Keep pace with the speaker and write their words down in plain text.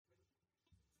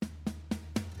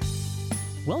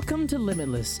Welcome to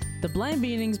Limitless, the Blind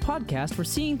Beginnings podcast where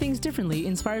seeing things differently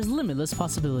inspires limitless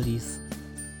possibilities.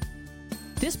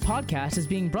 This podcast is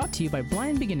being brought to you by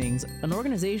Blind Beginnings, an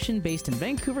organization based in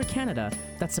Vancouver, Canada,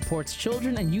 that supports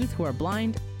children and youth who are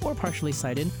blind or partially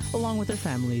sighted, along with their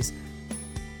families.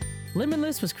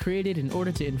 Limitless was created in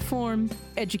order to inform,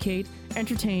 educate,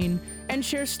 entertain, and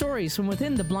share stories from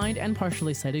within the blind and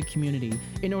partially sighted community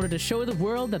in order to show the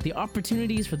world that the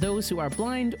opportunities for those who are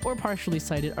blind or partially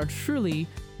sighted are truly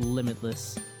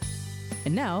limitless.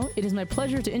 And now, it is my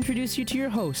pleasure to introduce you to your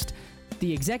host,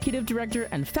 the Executive Director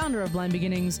and Founder of Blind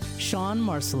Beginnings, Sean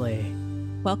Marcellet.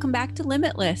 Welcome back to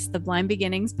Limitless, the Blind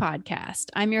Beginnings podcast.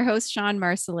 I'm your host, Sean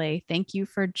Marcellet. Thank you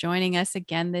for joining us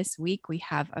again this week. We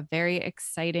have a very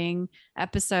exciting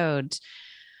episode.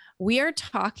 We are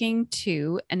talking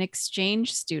to an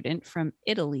exchange student from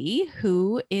Italy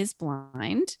who is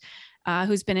blind,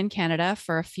 who's been in Canada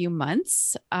for a few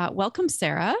months. Welcome,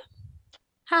 Sarah.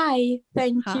 Hi,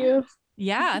 thank you.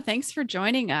 Yeah, thanks for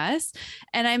joining us.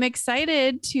 And I'm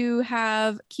excited to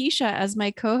have Keisha as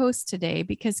my co-host today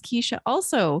because Keisha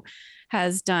also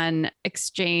has done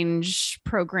exchange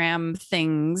program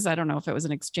things. I don't know if it was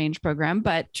an exchange program,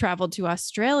 but traveled to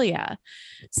Australia.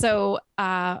 So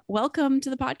welcome to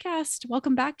the podcast.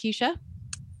 Welcome back, Keisha.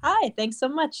 Hi, thanks so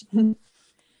much. And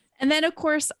then, of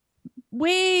course,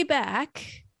 way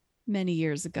back many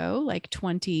years ago, like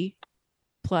 20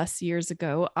 plus years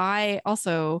ago, I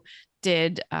also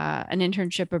did an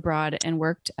internship abroad and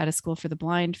worked at a school for the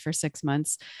blind for 6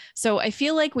 months. So I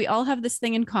feel like we all have this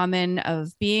thing in common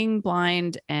of being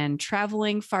blind and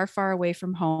traveling far, far away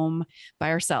from home by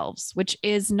ourselves, which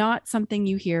is not something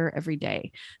you hear every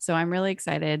day. So I'm really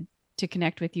excited to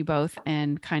connect with you both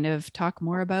and kind of talk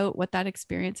more about what that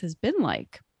experience has been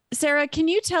like. Sarah, can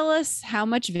you tell us how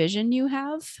much vision you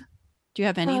have? Do you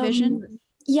have any vision?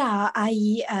 Yeah,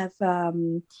 I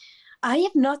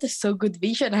have not a so good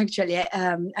vision, actually.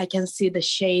 I can see the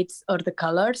shades or the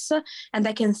colors and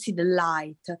I can see the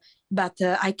light, but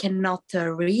I cannot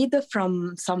read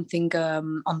from something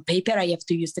on paper. I have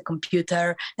to use the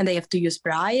computer and I have to use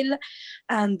Braille.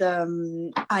 And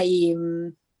I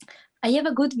have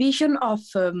a good vision of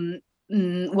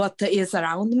what is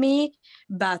around me,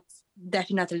 but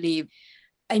definitely,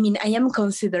 I am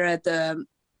considered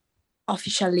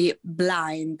officially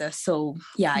blind, so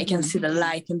yeah, I can see the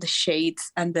light and the shades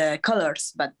and the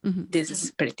colors, but this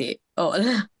is pretty all.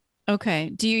 Okay.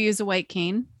 Do you use a white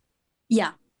cane?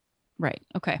 Yeah. Right.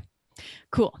 Okay.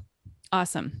 Cool.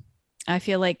 Awesome. I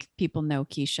feel like people know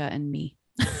Keisha and me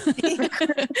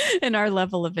and our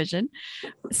level of vision.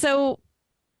 So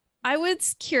I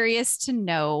was curious to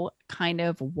know kind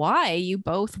of why you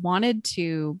both wanted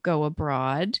to go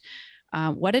abroad.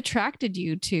 What attracted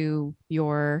you to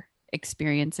your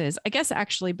experiences? I guess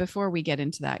actually before we get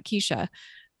into that, Keisha,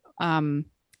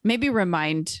 maybe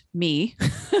remind me,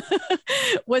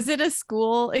 was it a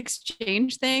school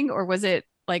exchange thing or was it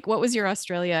like, what was your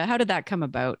Australia? How did that come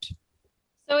about?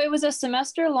 So it was a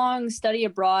semester-long study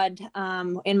abroad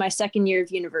in my second year of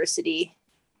university.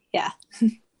 Yeah.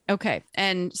 Okay.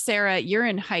 And Sarah, you're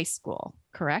in high school,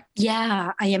 correct?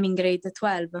 Yeah, I am in grade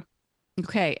 12.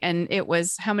 Okay. And it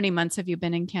was, how many months have you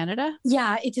been in Canada?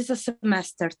 Yeah, it is a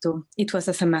semester too. It was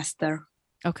a semester.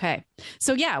 Okay.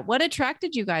 So yeah, what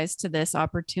attracted you guys to this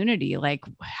opportunity? Like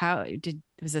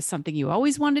was this something you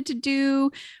always wanted to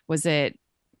do? Was it,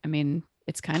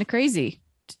 it's kind of crazy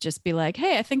to just be like,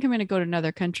 hey, I think I'm going to go to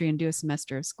another country and do a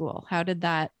semester of school. How did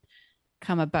that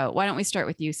come about? Why don't we start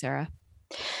with you, Sarah?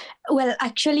 Well,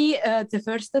 actually, the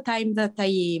first time that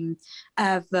I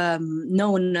have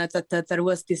known that there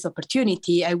was this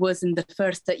opportunity, I was in the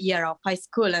first year of high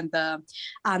school, and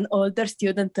an older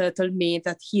student told me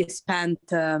that he spent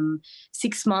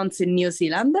 6 months in New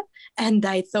Zealand, and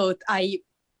I thought,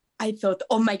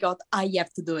 oh my God, I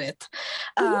have to do it.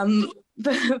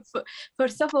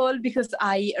 First of all, because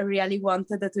I really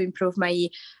wanted to improve my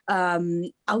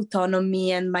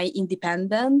autonomy and my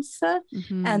independence,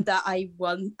 and I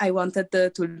wanted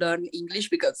to learn English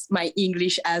because my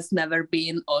English has never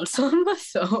been awesome.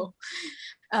 So,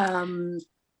 I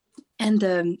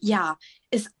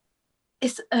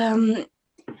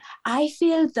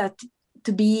feel that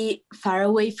to be far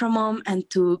away from home and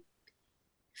to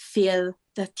feel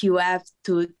that you have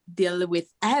to deal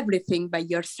with everything by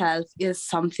yourself is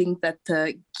something that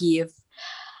gives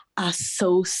a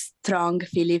so strong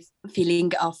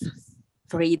feeling of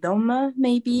freedom,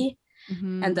 maybe.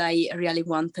 And I really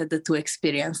wanted to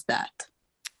experience that.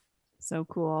 So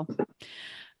cool.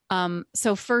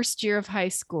 So first year of high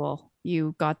school,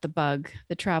 you got the bug,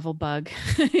 the travel bug.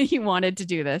 You wanted to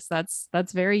do this.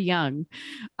 That's very young.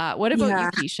 What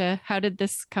about you, Keisha? How did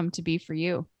this come to be for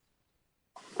you?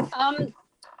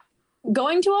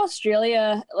 Going to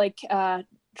Australia, like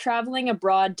traveling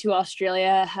abroad to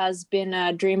Australia has been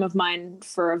a dream of mine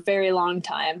for a very long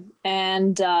time.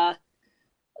 And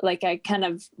like I kind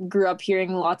of grew up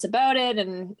hearing lots about it.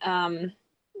 And, I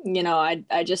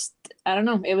don't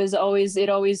know, it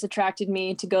always attracted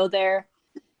me to go there.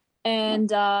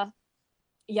 And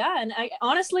and I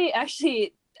honestly,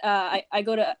 actually, I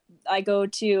go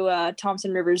to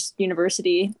Thompson Rivers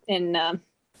University in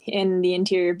the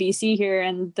interior BC here,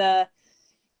 and the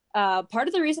part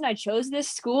of the reason I chose this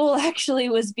school actually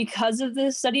was because of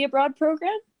the study abroad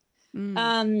program,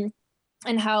 and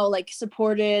how like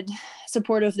supportive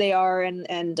they are,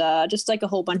 and just like a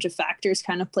whole bunch of factors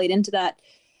kind of played into that.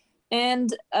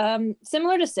 And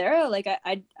similar to Sarah, like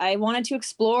I wanted to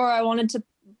explore, I wanted to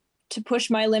push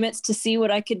my limits to see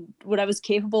what I was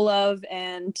capable of,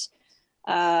 and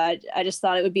I just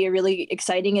thought it would be a really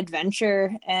exciting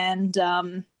adventure, and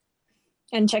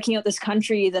checking out this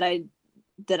country that I'd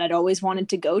always wanted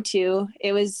to go to.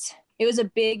 It was just a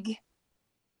big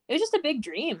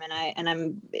dream,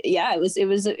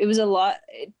 it was a lot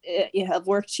of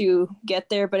work to get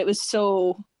there, but it was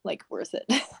so like worth it.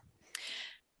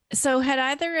 So had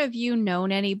either of you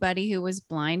known anybody who was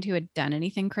blind who had done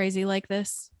anything crazy like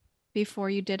this before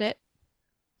you did it?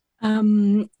 I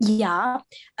am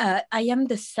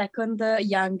the second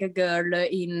young girl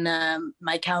in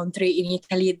my country, in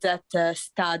Italy, that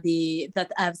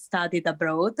have studied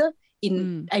abroad. I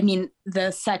mean,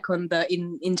 the second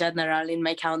in general in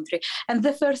my country, and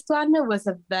the first one was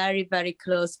a very, very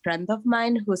close friend of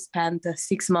mine who spent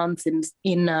 6 months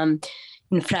in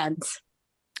France.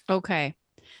 Okay,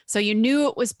 so you knew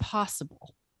it was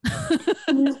possible.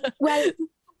 Well,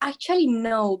 actually,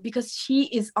 no, because she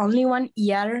is only 1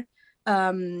 year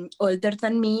older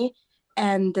than me,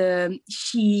 and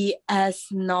she has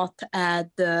not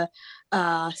had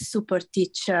a super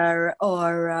teacher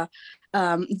or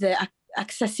the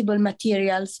accessible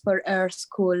materials for her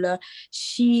school.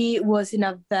 She was in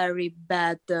a very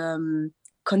bad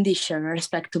condition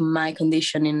respect to my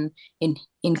condition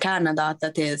in Canada.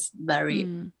 That is very,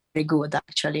 very good,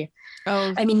 actually.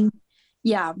 Oh, I mean,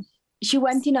 yeah. She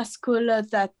went in a school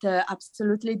that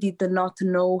absolutely did not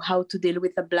know how to deal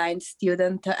with a blind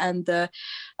student, and that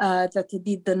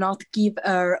did not give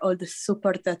her all the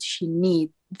support that she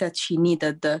needed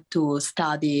to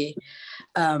study.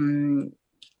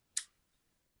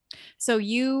 So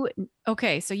you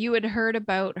had heard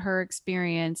about her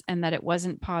experience and that it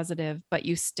wasn't positive, but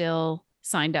you still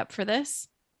signed up for this?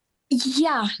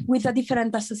 Yeah, with a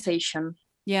different association.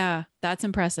 Yeah, that's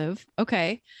impressive.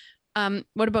 Okay.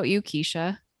 What about you,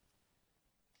 Keisha?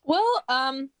 Well,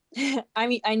 I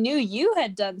mean, I knew you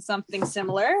had done something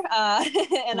similar.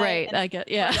 I get,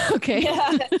 yeah. Okay. Yeah,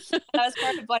 I was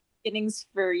part of Blind Beginnings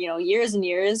for, years and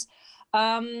years. But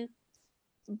I mean,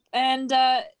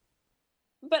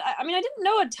 I didn't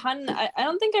know a ton. I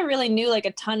don't think I really knew like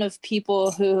a ton of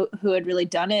people who had really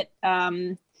done it.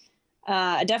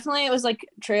 Definitely it was like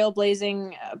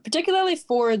trailblazing, particularly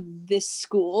for this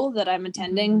school that I'm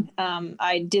attending.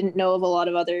 I didn't know of a lot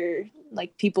of other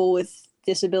like people with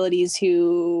disabilities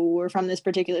who were from this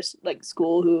particular like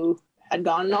school who had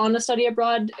gone on a study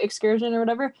abroad excursion or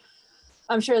whatever.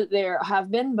 I'm sure that there have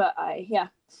been, but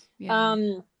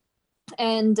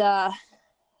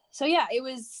so yeah,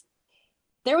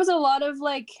 there was a lot of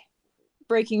like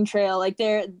breaking trail, like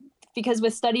there, because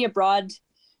with study abroad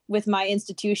with my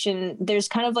institution, there's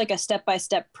kind of like a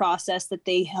step-by-step process that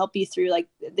they help you through. Like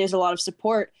there's a lot of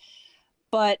support,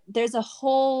 but there's a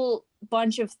whole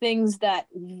bunch of things that,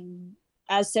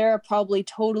 as Sarah probably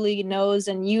totally knows,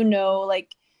 and like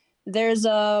there's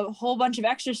a whole bunch of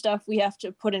extra stuff we have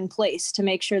to put in place to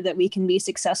make sure that we can be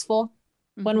successful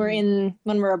when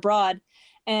we're abroad.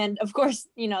 And of course,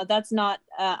 that's not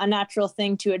a natural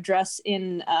thing to address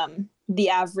in the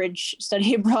average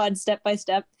study abroad step by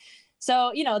step.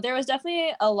 So, there was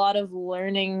definitely a lot of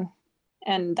learning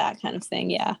and that kind of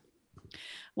thing. Yeah.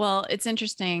 Well, it's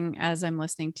interesting as I'm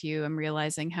listening to you, I'm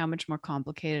realizing how much more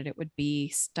complicated it would be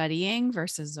studying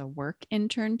versus a work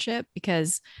internship,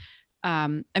 because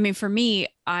for me,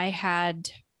 I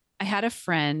had a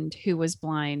friend who was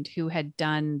blind who had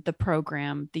done the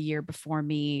program the year before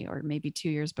me, or maybe 2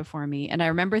 years before me. And I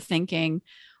remember thinking,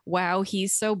 wow,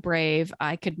 he's so brave.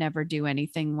 I could never do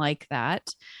anything like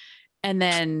that. And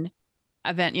then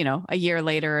a year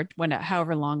later,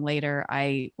 however long later,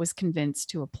 I was convinced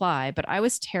to apply, but I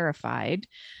was terrified.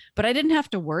 But I didn't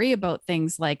have to worry about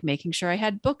things like making sure I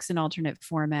had books in alternate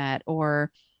format,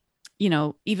 or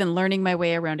even learning my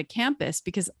way around a campus,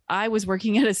 because I was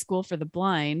working at a school for the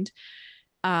blind.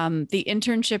 The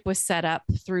internship was set up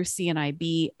through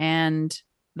CNIB and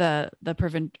the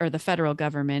federal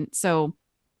government. So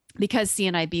because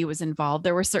CNIB was involved,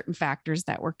 there were certain factors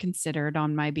that were considered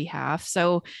on my behalf.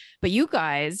 So, but you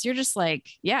guys, you're just like,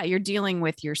 yeah, you're dealing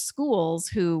with your schools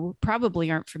who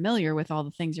probably aren't familiar with all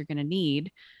the things you're going to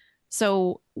need.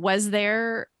 So was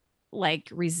there like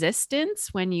resistance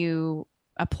when you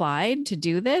applied to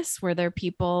do this? Were there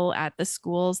people at the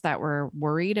schools that were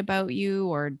worried about you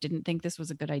or didn't think this was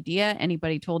a good idea?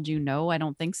 Anybody told you, no, I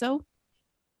don't think so?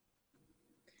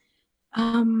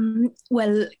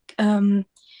 Well,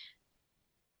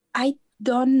 I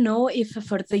don't know if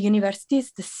for the university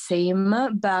it's the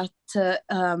same, but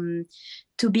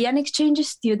to be an exchange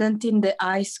student in the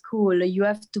high school, you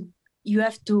have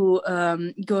to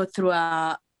go through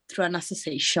an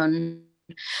association.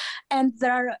 And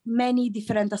there are many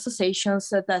different associations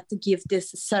that give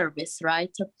this service,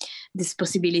 right? This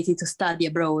possibility to study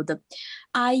abroad.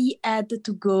 I had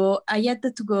to go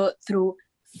through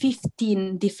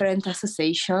 15 different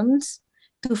associations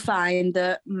to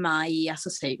find my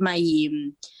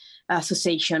association,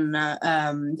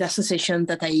 the association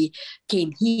that I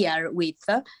came here with,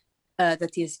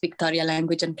 that is Victoria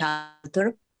Language and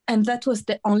Culture. And that was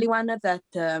the only one that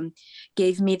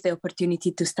gave me the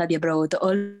opportunity to study abroad.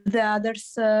 All the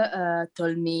others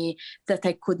told me that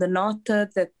I could not,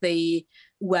 that they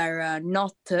were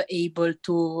not able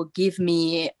to give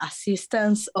me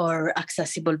assistance or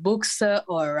accessible books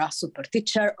or a super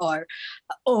teacher or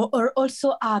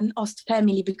also an host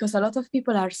family, because a lot of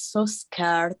people are so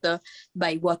scared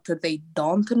by what they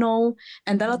don't know.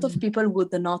 And a lot of people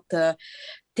would not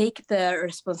take the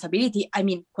responsibility, I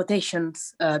mean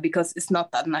quotations, because it's not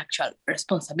an actual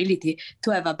responsibility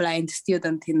to have a blind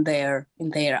student in their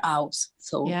house.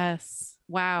 So yes,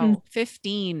 wow,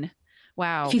 15.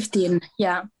 Wow, 15,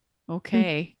 yeah.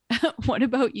 Okay. What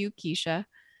about you, Keisha?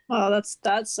 Oh,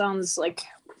 that sounds like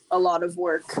a lot of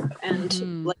work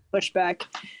and like pushback.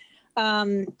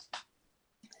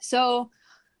 So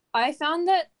I found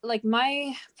that like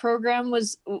my program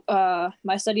was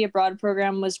my study abroad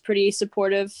program was pretty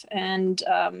supportive and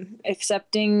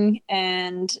accepting,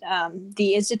 and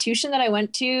the institution that I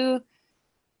went to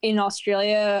in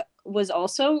Australia was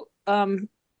also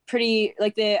pretty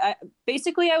like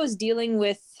basically I was dealing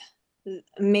with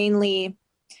mainly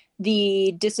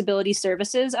the disability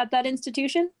services at that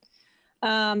institution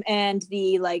and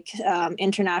the like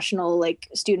international like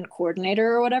student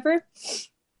coordinator or whatever.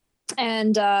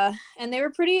 And they were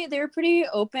pretty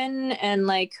open and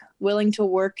like willing to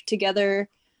work together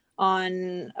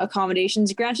on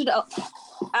accommodations. Granted,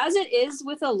 as it is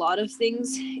with a lot of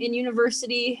things in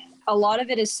university, a lot of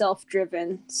it is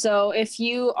self-driven. So if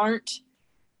you aren't,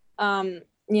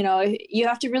 you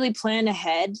have to really plan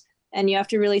ahead and you have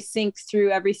to really think through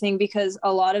everything, because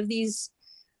a lot of these,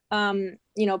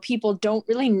 people don't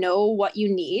really know what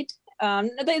you need.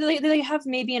 They have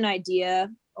maybe an idea,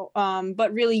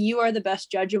 but really you are the best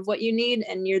judge of what you need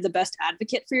and you're the best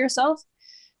advocate for yourself.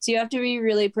 So you have to be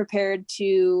really prepared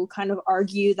to kind of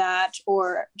argue that,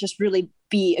 or just really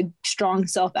be a strong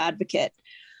self-advocate.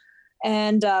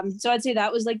 And so I'd say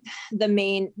that was like the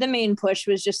main push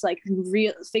was just like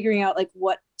figuring out like,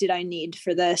 what did I need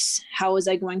for this? How was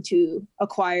I going to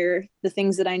acquire the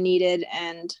things that I needed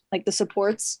and like the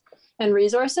supports and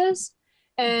resources?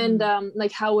 And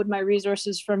like, how would my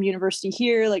resources from university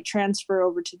here like transfer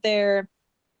over to there?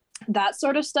 That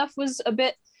sort of stuff was a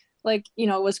bit like,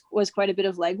 was quite a bit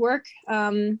of legwork.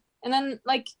 And then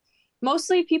like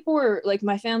mostly people were like,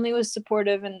 my family was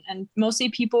supportive, and mostly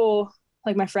people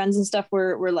like my friends and stuff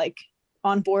were like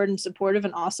on board and supportive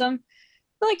and awesome.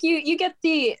 But, like you get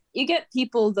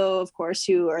people though, of course,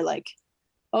 who are like,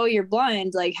 oh, you're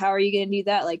blind. Like, how are you going to do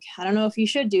that? Like, I don't know if you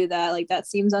should do that. Like, that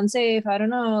seems unsafe. I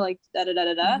don't know. Like,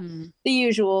 the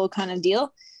usual kind of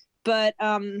deal. But,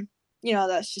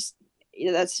 that's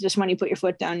just when you put your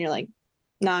foot down, you're like,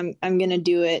 no, I'm going to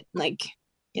do it. Like,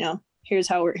 here's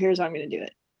how I'm going to do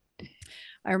it.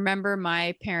 I remember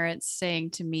my parents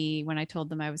saying to me when I told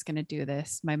them I was going to do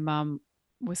this, my mom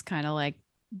was kind of like,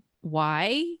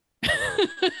 why?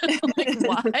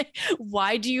 Like,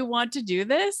 why do you want to do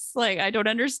this? Like, I don't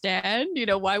understand,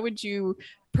 why would you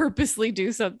purposely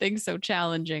do something so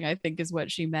challenging, I think is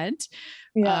what she meant.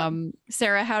 Yeah.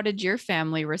 Sarah, how did your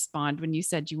family respond when you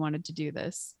said you wanted to do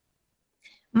this?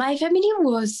 My family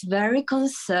was very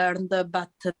concerned, but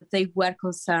they were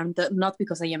concerned not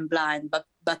because I am blind, but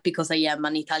because I am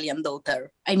an Italian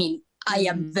daughter. I mean, I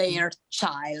am their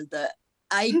child.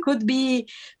 I could be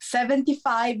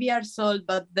 75 years old,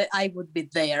 but I would be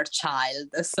their child.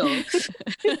 So,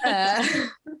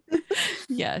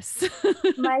 yes.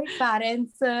 My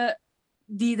parents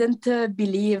didn't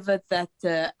believe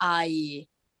that I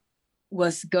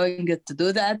was going to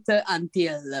do that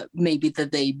until maybe the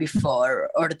day before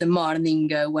or the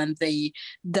morning when they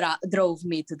drove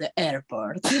me to the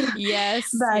airport.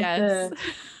 Yes, but yes.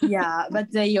 yeah,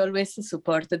 but they always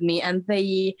supported me, and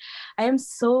I am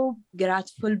so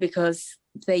grateful because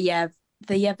they have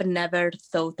never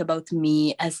thought about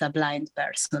me as a blind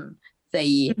person.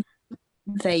 They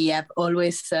have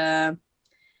always taught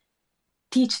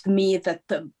me that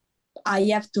I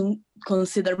have to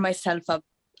consider myself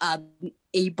an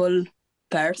able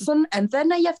person, and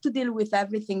then I have to deal with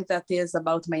everything that is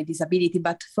about my disability.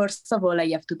 But first of all, I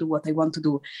have to do what I want to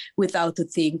do without to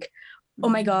think, oh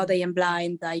my God, I am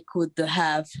blind. I could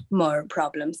have more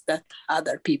problems than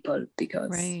other people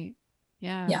because. Right.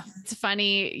 Yeah. Yeah. It's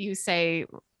funny you say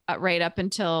right up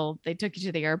until they took you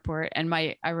to the airport. And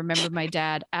I remember my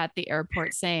dad at the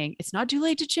airport saying, it's not too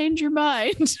late to change your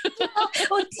mind.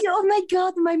 Oh my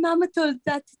God, my mama told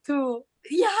that too.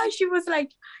 Yeah, she was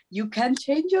like, you can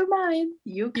change your mind.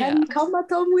 You can come at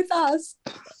home with us.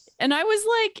 And I was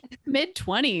like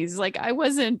mid-20s. Like I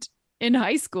wasn't in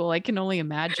high school. I can only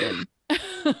imagine.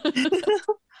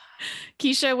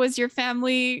 Keisha, was your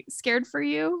family scared for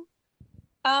you?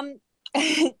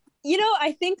 You know,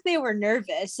 I think they were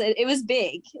nervous. It was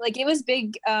big. Like it was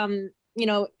big. You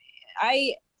know,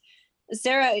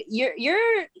 Sarah,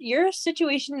 your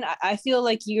situation, I feel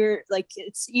like you're like,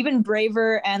 it's even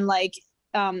braver and like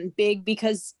big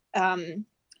because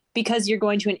you're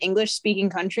going to an English speaking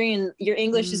country and your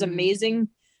English is amazing.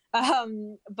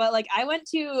 But like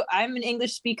I'm an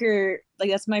English speaker, like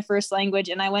that's my first language,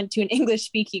 and I went to an English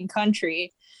speaking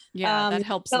country. Yeah, that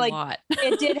helps a lot.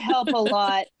 It did help a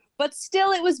lot, but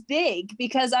still it was big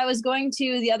because I was going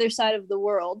to the other side of the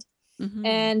world.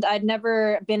 And I'd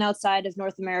never been outside of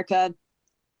North America,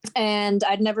 and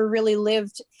I'd never really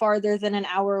lived farther than an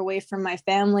hour away from my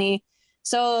family.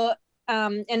 So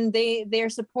and they're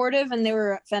supportive and they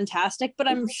were fantastic, but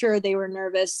I'm sure they were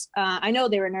nervous. I know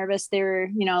they were nervous. They were,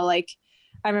 you know, like,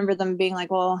 I remember them being like,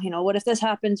 well, you know, what if this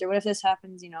happens or what if this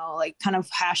happens, you know, like kind of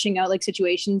hashing out like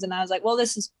situations. And I was like, well,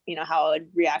 this is, you know, how I would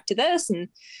react to this and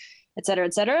et cetera,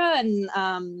 et cetera.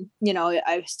 And, you know,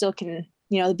 I still can,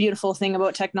 you know, the beautiful thing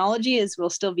about technology is we'll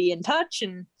still be in touch,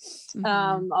 and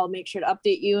I'll make sure to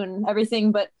update you and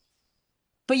everything. But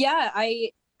yeah,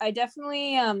 I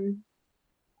definitely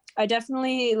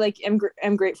like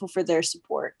am grateful for their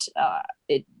support.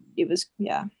 It was,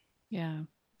 yeah.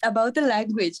 About the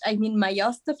language, I mean, my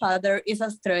host father is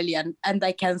Australian, and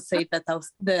I can say that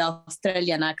the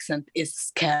Australian accent is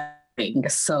scaring.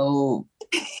 So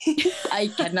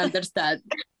I can understand.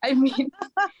 I mean,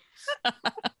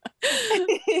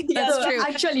 that's true.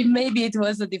 Actually, maybe it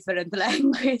was a different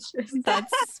language.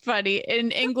 That's funny.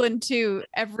 In England too,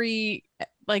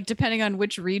 like depending on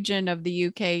which region of the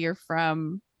UK you're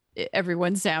from,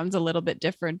 everyone sounds a little bit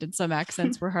different, and some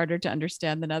accents were harder to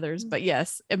understand than others. But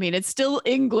yes, I mean, it's still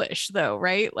English though,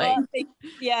 right? Like,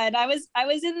 yeah. And I was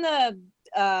in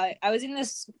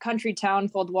this country town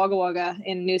called Wagga Wagga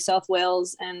in New South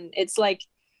Wales, and it's like,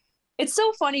 it's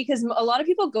so funny because a lot of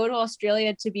people go to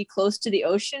Australia to be close to the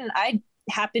ocean. I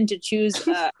happened to choose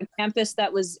a campus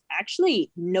that was actually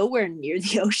nowhere near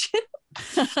the ocean.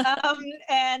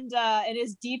 And it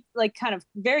is deep, like kind of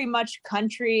very much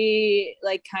country,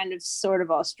 like kind of sort of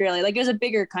Australia. Like it was a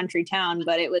bigger country town,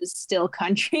 but it was still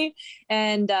country.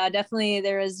 And definitely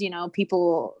there was, you know,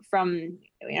 people from,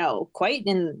 you know, quite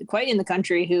in the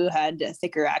country who had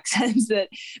thicker accents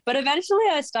but eventually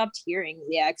I stopped hearing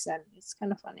the accent. It's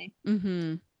kind of funny.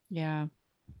 Yeah.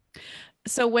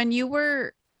 So when you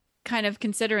were kind of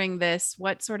considering this,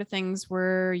 what sort of things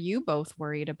were you both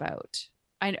worried about?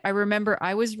 I remember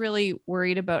I was really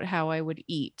worried about how I would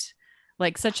eat,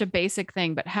 like such a basic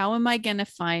thing, but how am I going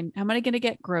to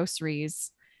get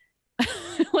groceries?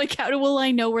 Like, will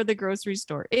I know where the grocery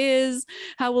store is?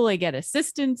 How will I get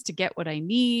assistance to get what I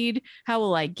need? How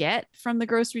will I get from the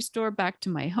grocery store back to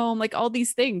my home? Like all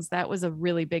these things, that was a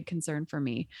really big concern for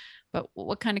me. But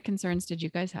what kind of concerns did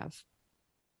you guys have?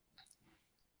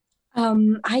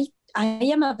 I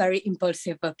am a very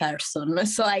impulsive person,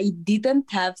 so I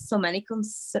didn't have so many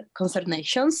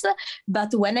concernations.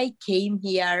 But when I came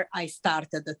here, I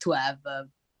started to have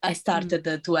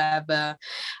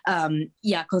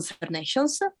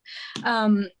concernations.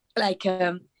 One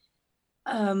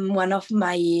of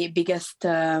my biggest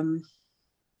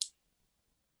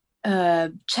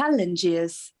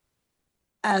challenges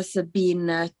has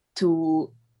been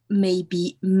to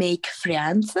maybe make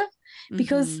friends,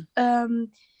 because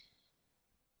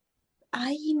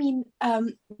I mean,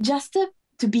 just to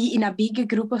be in a big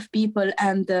group of people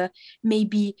and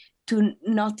maybe to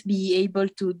not be able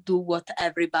to do what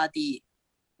everybody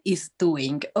is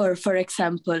doing. Or for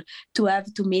example, to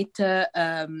have to meet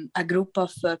a group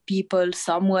of people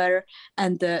somewhere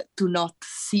and to not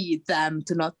see them,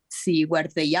 to not see where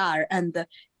they are, and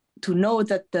to know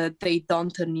that they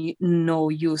don't know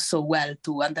you so well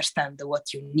to understand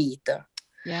what you need.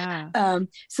 Yeah.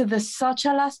 So the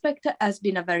social aspect has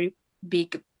been a very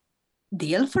big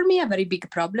deal for me, a very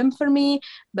big problem for me.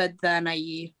 But then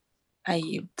I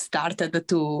started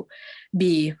to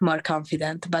be more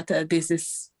confident. But this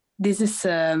is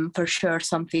for sure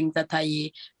something that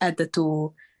I had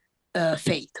to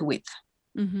fight with.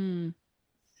 Mm-hmm.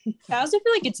 I also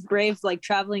feel like it's brave, like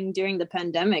traveling during the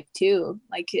pandemic too.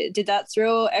 Like, did that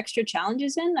throw extra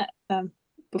challenges in?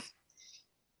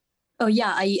 Oh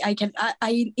yeah,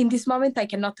 I in this moment I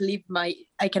cannot leave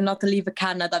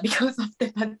Canada because of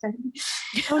the pandemic.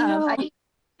 Oh no.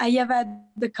 I have had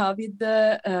the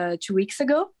COVID 2 weeks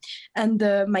ago, and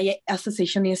my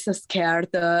association is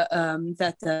scared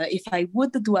that if I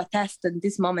would do a test in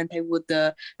this moment, I would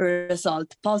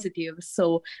result positive.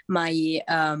 So my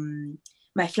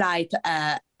flight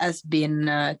has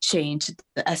been changed,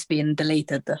 has been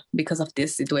deleted because of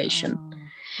this situation. Oh.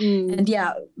 And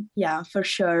yeah, for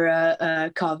sure,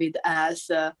 COVID has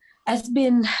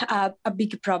been a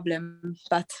big problem,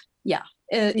 but yeah.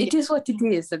 It is what it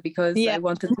is, because I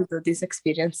wanted to do this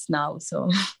experience now. So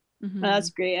That's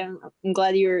great. I'm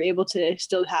glad you were able to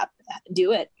still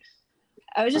do it.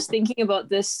 I was just thinking about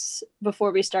this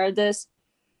before we started this.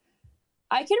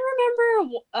 I can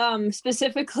remember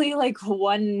specifically like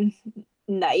one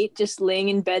night just laying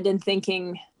in bed and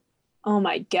thinking, oh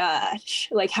my gosh,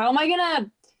 like how am I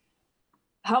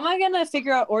gonna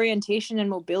figure out orientation and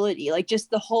mobility? Like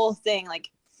just the whole thing, like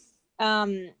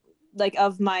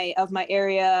of my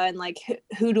area, and like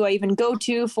who do I even go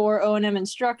to for O&M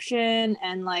instruction,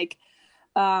 and like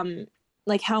how am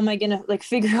I gonna like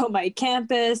figure out my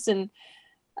campus? And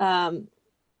I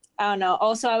don't know.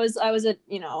 Also, I was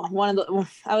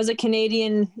a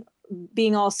Canadian,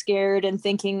 being all scared and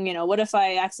thinking, what if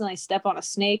I accidentally step on a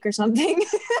snake or something?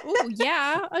 Oh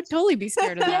yeah, I'd totally be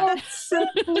scared of that.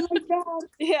 oh my God.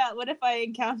 Yeah, what if I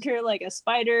encounter like a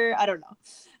spider? I don't know.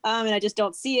 And I just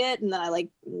don't see it, and then I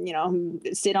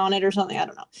sit on it or something. I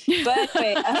don't know. But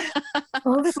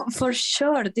anyway, for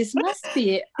sure, this must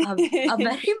be a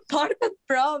very important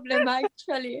problem,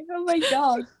 actually. Oh my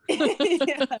God.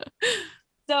 Yeah.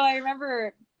 So I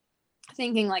remember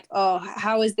thinking like, oh,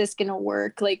 how is this gonna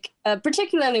work? Like,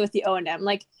 particularly with the O&M.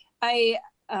 Like, I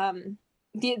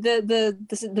the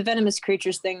venomous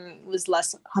creatures thing was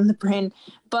less on the brain,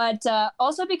 but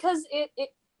also because it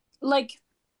like,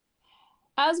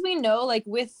 as we know, like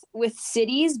with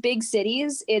cities, big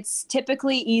cities, it's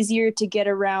typically easier to get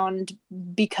around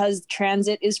because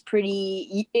transit is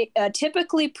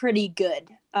typically pretty good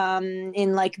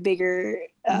in like bigger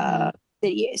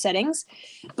city settings.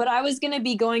 But I was going to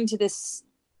be going to this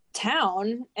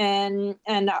town, and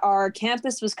our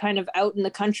campus was kind of out in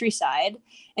the countryside,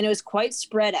 and it was quite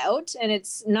spread out, and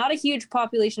it's not a huge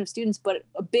population of students, but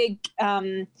a big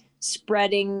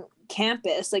spreading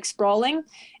campus, like sprawling,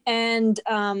 and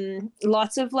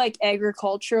lots of like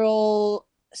agricultural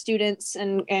students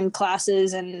and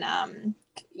classes, and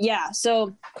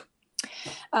so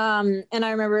and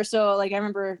I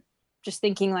remember just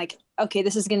thinking like, okay,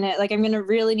 this is gonna, like, I'm gonna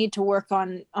really need to work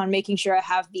on making sure I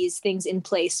have these things in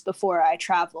place before I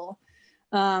travel,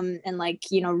 and like,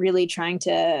 really trying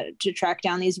to track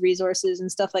down these resources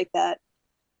and stuff like that.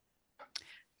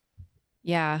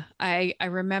 Yeah, I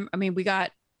remember. I mean,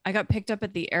 I got picked up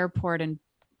at the airport and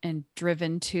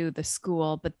driven to the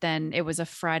school, but then it was a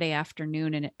Friday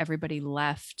afternoon and everybody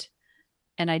left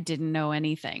and I didn't know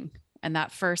anything. And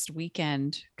that first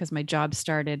weekend, because my job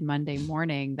started Monday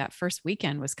morning, that first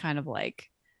weekend was kind of like,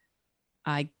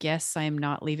 I guess I'm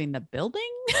not leaving the building.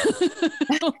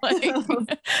 Like,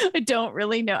 I don't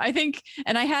really know. I think,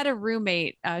 and I had a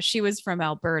roommate, she was from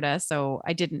Alberta, so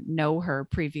I didn't know her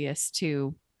previous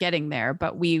to getting there,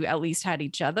 but we at least had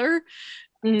each other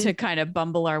to kind of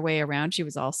bumble our way around. She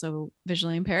was also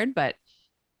visually impaired, but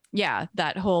yeah,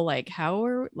 that whole like,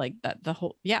 how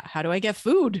do I get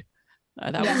food?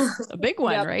 That was a big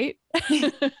one, right?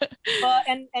 Well,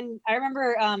 and I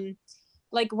remember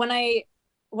like when I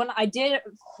did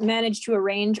manage to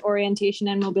arrange orientation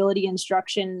and mobility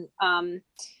instruction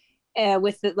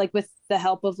with the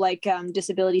help of like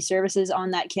disability services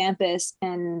on that campus,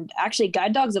 and actually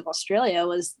Guide Dogs of Australia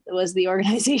was the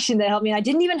organization that helped me. I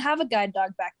didn't even have a guide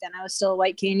dog back then. I was still a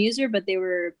white cane user, but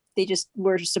they just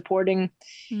were supporting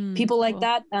people like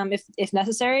that if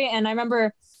necessary. And I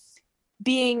remember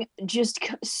being just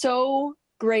so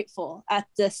grateful at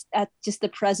just the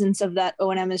presence of that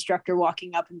O&M instructor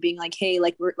walking up and being like, hey,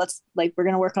 like we're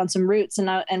going to work on some roots,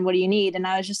 and what do you need? And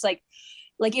I was just like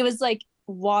it was like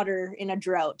water in a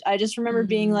drought. I just remember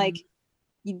being like,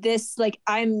 this, like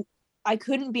I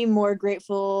couldn't be more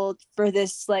grateful for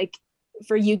this, like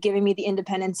for you giving me the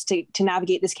independence to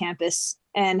navigate this campus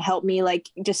and help me like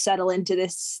just settle into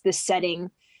this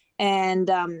setting and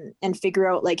figure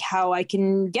out like how I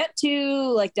can get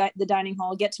to like the dining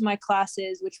hall, get to my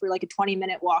classes, which were like a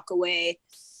 20-minute walk away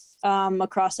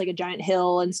across like a giant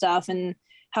hill and stuff. And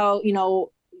how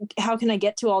can I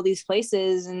get to all these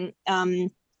places? And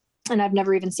I've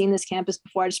never even seen this campus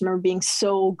before. I just remember being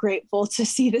so grateful to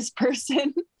see this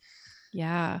person.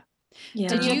 Yeah.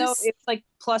 Did you know it was like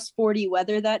plus 40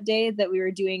 weather that day that we were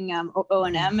doing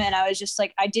O&M, and I was just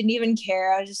like, I didn't even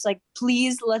care. I was just like,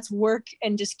 please, let's work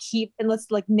and just let's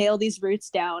like nail these roots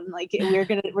down. Like we're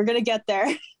gonna get there.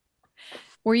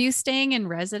 Were you staying in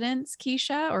residence,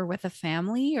 Keisha, or with a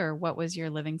family, or what was your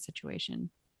living situation?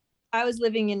 I was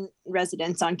living in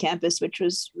residence on campus, which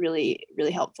was really,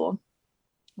 really helpful.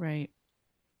 Right.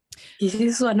 This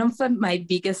is one of my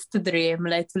biggest dream,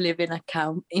 like to live in a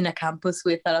campus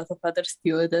with a lot of other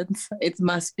students. It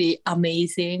must be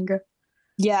amazing.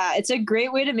 Yeah, it's a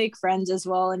great way to make friends as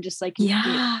well, and just like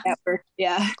network.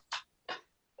 Yeah.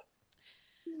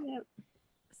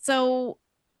 So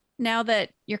now that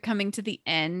you're coming to the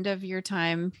end of your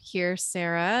time here,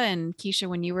 Sarah and Keisha,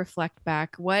 when you reflect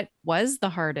back, what was the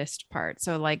hardest part?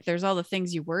 So like there's all the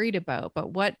things you worried about,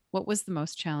 but what was the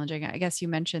most challenging? I guess you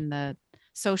mentioned the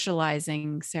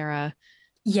socializing, Sarah.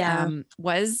 Yeah.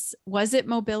 Was it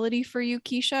mobility for you,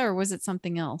 Keisha, or was it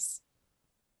something else?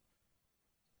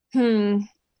 I mean,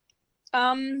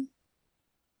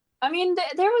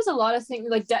 there was a lot of things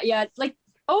like that. Yeah, like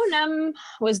O&M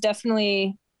was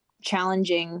definitely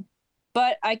challenging,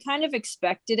 but I kind of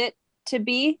expected it to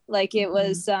be. Like it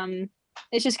was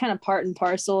it's just kind of part and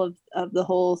parcel of the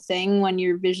whole thing when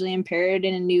you're visually impaired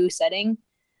in a new setting.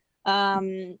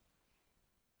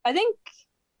 I think,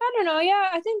 I don't know. Yeah,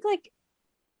 I think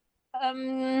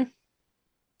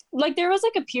like there was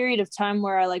like a period of time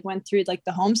where I like went through like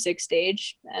the homesick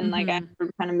stage, and like I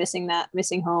remember kind of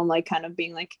missing home, like kind of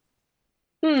being like,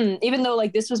 even though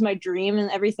like this was my dream and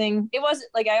everything, it wasn't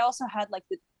like, I also had like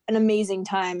an amazing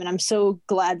time, and I'm so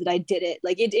glad that I did it.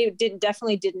 Like it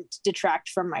definitely didn't detract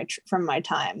from my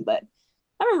time, but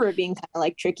I remember it being kind of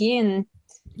like tricky, and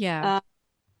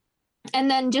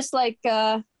and then just like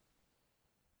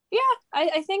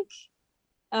I think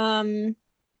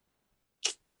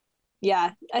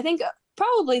I think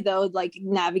probably though like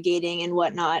navigating and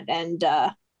whatnot, and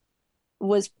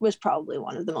was probably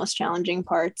one of the most challenging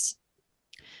parts.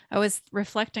 I was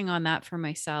reflecting on that for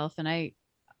myself, and I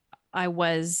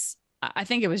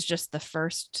think it was just the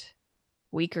first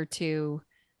week or two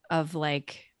of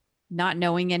like not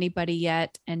knowing anybody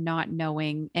yet and not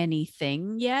knowing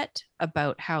anything yet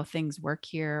about how things work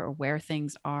here or where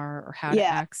things are or how to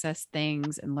access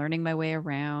things, and learning my way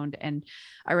around. And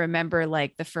I remember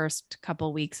like the first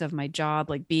couple weeks of my job,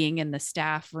 like being in the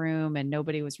staff room and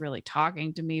nobody was really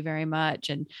talking to me very much.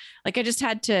 And like, I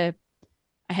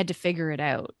had to figure it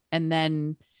out. And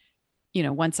then,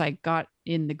 once I got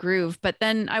in the groove, but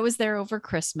then I was there over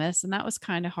Christmas, and that was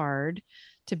kind of hard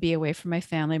to be away from my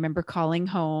family. I remember calling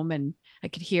home and I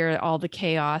could hear all the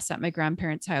chaos at my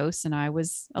grandparents' house, and I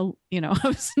was, I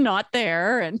was not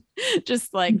there. And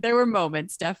just like, there were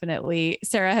moments, definitely.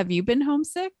 Sarah, have you been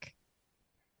homesick?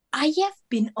 I have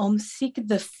been homesick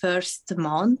the first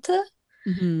month,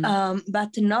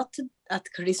 but not at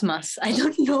Christmas. I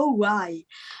don't know why.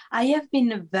 I have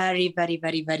been very, very,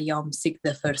 very, very homesick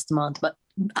the first month, but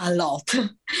a lot.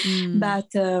 But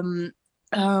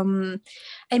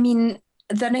I mean,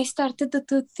 then I started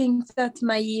to think that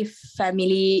my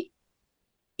family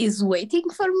is waiting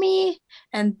for me,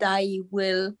 and I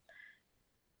will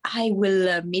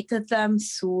meet them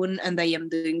soon, and I am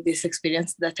doing this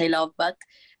experience that I love. But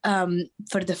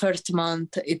for the first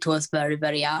month, it was very,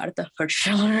 very hard, for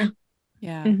sure.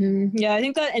 Yeah. Yeah, I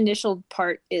think that initial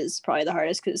part is probably the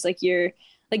hardest, because like you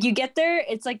get there,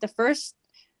 it's like the first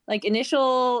like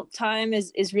initial time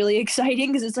is really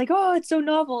exciting, because it's like, oh, it's so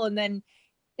novel, and then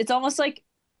it's almost like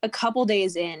a couple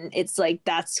days in, it's like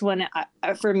that's when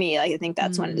for me, like I think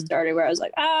that's when it started, where I was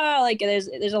like, like there's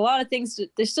a lot of things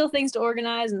there's still things to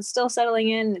organize and still settling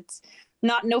in. It's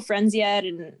no friends yet,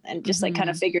 and just like kind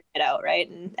of figuring it out, right?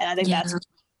 And I think that's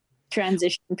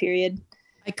transition period.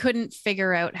 I couldn't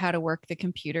figure out how to work the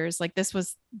computers. Like this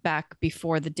was back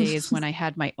before the days when I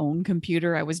had my own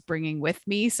computer I was bringing with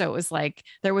me. So it was like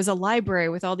there was a library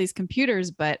with all these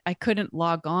computers, but I couldn't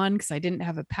log on because I didn't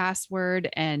have a password,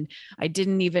 and I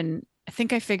didn't even I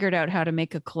think I figured out how to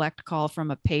make a collect call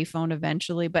from a payphone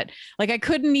eventually, but like I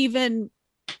couldn't even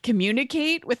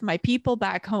communicate with my people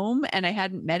back home and I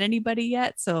hadn't met anybody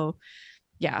yet. So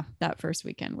yeah, that first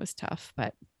weekend was tough,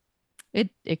 but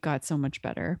it got so much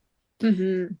better.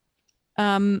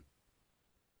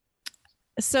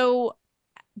 So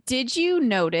did you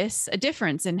notice a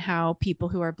difference in how people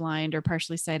who are blind or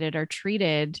partially sighted are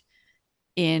treated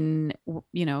in,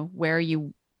 you know, where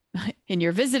you in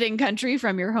your visiting country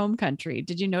from your home country?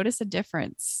 Did you notice a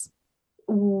difference?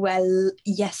 Well,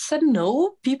 yes and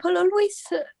no. People always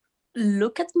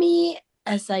look at me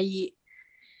as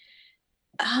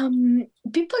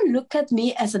people look at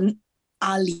me as an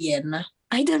alien.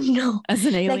 I don't know. As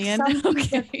an alien? Like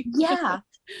okay.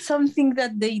 Something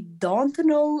that they don't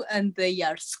know and they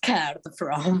are scared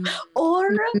from. Or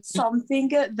something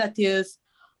that is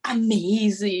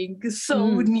amazing,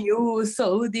 so new,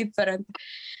 so different.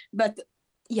 But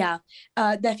yeah,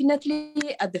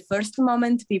 definitely at the first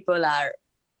moment, people are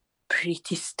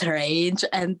pretty strange.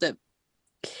 And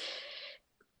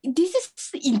this is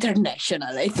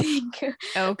international, I think.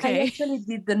 Okay. I actually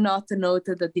did not note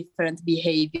the different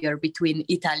behavior between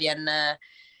Italian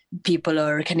people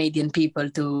or Canadian people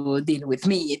to deal with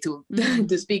me, to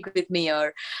speak with me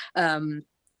or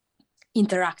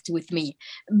interact with me.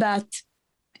 But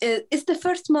it's the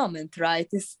first moment, right?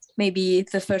 It's maybe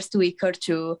the first week or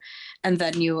two, and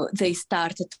then they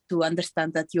start to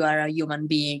understand that you are a human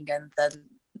being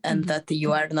and that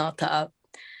you are not a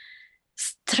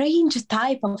strange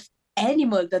type of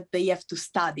animal that they have to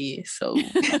study. So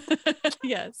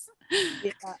yes.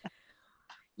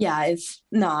 Yeah,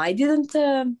 I didn't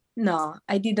note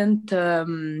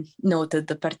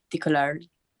the particular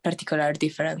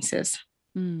differences.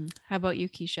 How about you,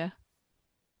 Keisha?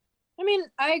 I mean,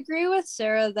 I agree with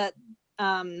Sarah that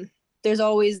there's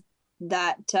always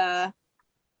that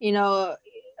either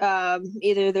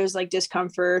there's like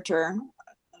discomfort or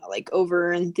like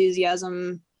over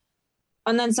enthusiasm,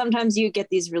 and then sometimes you get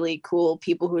these really cool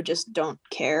people who just don't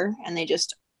care and they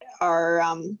just are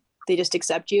they just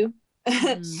accept you.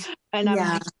 And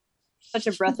I'm such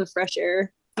a breath of fresh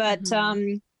air. But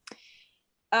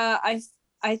I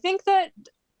think that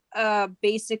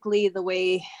basically the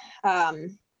way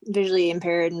visually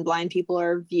impaired and blind people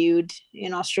are viewed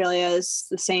in Australia is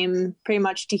the same pretty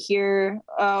much to here.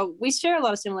 We share a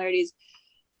lot of similarities.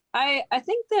 I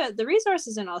think that the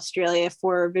resources in Australia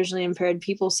for visually impaired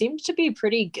people seem to be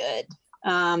pretty good,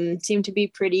 seem to be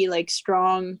pretty like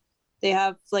strong. They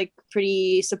have like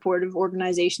pretty supportive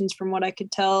organizations from what I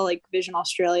could tell, like Vision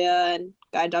Australia and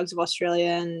Guide Dogs of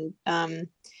Australia and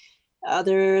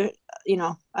other,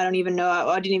 I don't even know.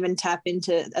 I didn't even tap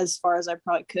into as far as I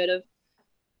probably could have.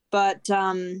 But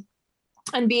and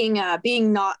being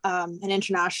not an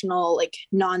international like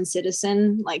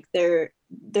non-citizen, like there's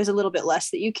a little bit less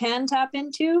that you can tap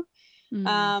into.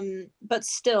 But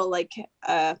still, like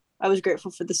I was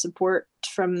grateful for the support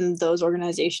from those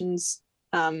organizations.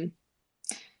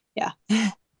 Yeah.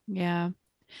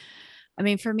 I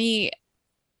mean, for me,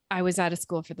 I was at a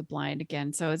school for the blind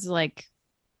again, so it's like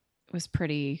it was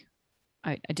pretty.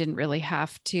 I didn't really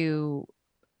have to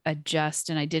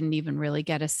adjust, and I didn't even really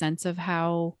get a sense of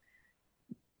how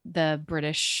the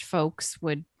British folks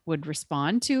would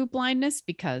respond to blindness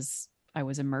because I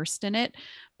was immersed in it.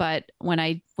 But when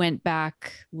I went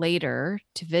back later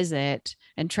to visit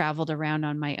and traveled around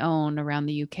on my own around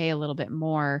the UK a little bit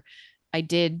more, I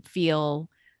did feel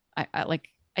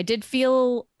I did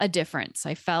feel a difference.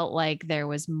 I felt like there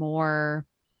was more,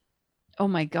 oh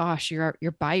my gosh, you're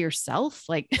by yourself.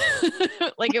 Like,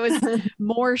 like it was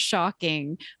more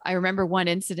shocking. I remember one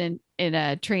incident in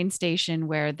a train station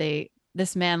where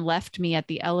this man left me at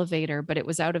the elevator, but it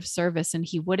was out of service and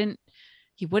he wouldn't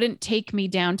take me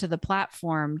down to the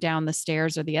platform, down the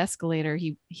stairs or the escalator.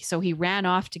 So he ran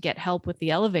off to get help with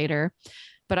the elevator,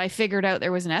 but I figured out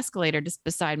there was an escalator just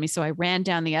beside me. So I ran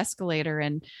down the escalator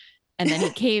and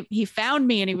then he found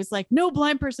me and he was like, no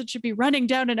blind person should be running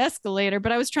down an escalator,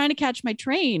 but I was trying to catch my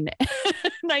train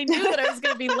and I knew that I was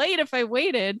going to be late if I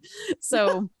waited.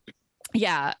 So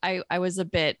yeah, I was a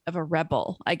bit of a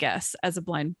rebel, I guess, as a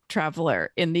blind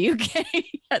traveler in the UK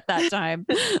at that time.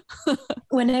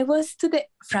 When I was to the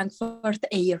Frankfurt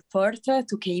airport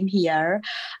to came here,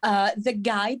 the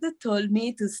guide told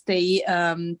me to stay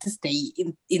in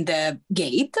the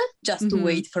gate just to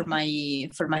wait for my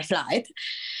flight,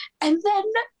 and then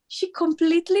she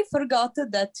completely forgot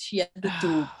that she had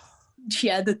to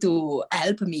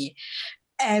help me.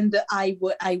 And I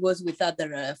was with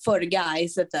other 4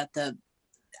 guys that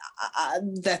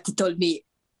told me,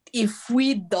 if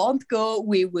we don't go,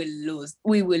 we will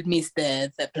miss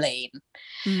the plane.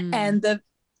 And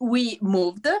we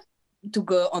moved to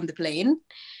go on the plane.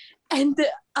 And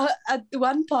at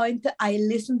one point, I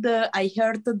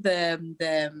heard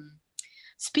the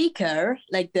speaker,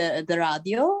 like the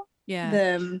radio,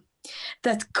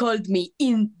 that called me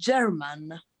in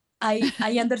German.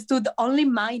 I understood only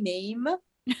my name,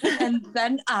 and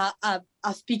then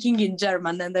speaking in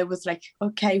German, and I was like,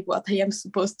 okay, what I am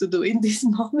supposed to do in this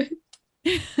moment?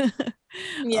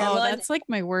 That's like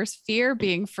my worst fear,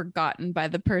 being forgotten by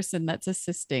the person that's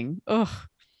assisting. Ugh.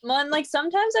 Well, and like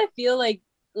sometimes I feel like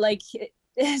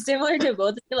similar to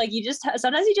both, like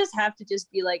sometimes you just have to just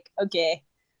be like, okay,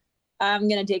 I'm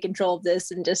gonna take control of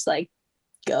this and just like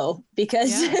go,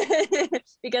 because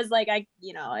because like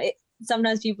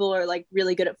sometimes people are like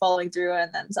really good at following through,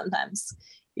 and then sometimes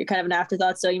you're kind of an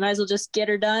afterthought, so you might as well just get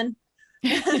her done.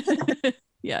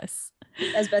 Yes,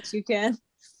 as best you can,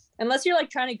 unless you're like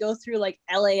trying to go through like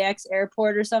LAX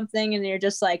airport or something, and you're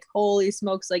just like, holy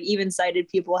smokes, like even sighted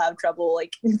people have trouble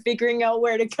like figuring out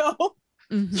where to go.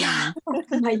 Mm-hmm. Yeah. Oh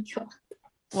my God.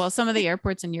 Well, some of the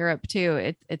airports in Europe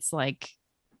too, it's like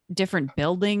different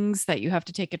buildings that you have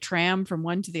to take a tram from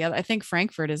one to the other. I think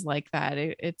Frankfurt is like that.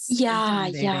 It's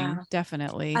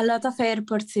definitely. A lot of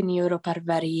airports in Europe are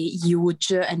very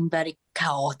huge and very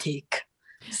chaotic.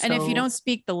 And if you don't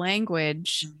speak the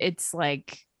language, it's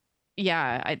like,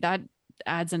 that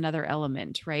adds another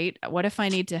element, right? What if I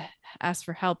need to ask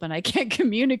for help and I can't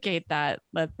communicate that?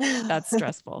 That's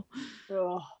stressful.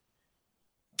 Oh.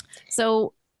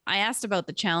 So I asked about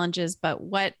the challenges, but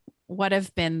what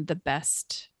have been the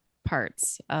best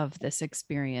parts of this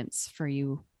experience for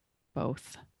you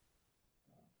both?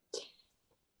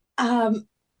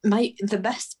 The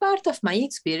best part of my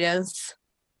experience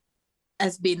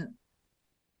has been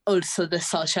also the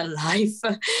social life,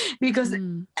 because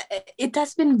it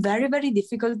has been very, very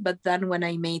difficult. But then when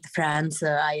I made friends,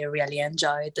 I really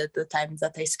enjoyed the time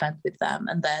that I spent with them,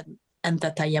 and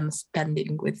that I am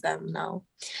spending with them now.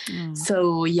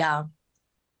 So yeah,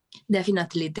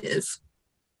 definitely this.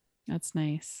 That's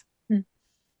nice.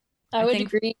 I would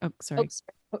agree. Oh, sorry.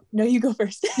 No, you go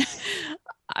first.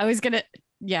 I was gonna.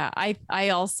 Yeah, I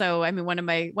also. I mean, one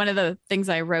of the things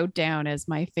I wrote down as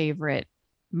my favorite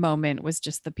moment was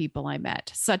just the people I met.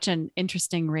 Such an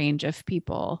interesting range of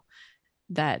people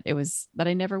that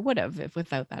I never would have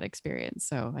without that experience.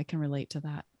 So I can relate to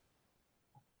that.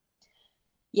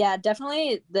 Yeah,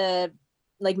 definitely the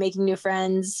like making new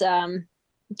friends,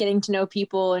 getting to know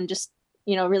people, and just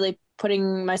really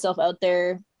putting myself out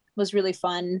there was really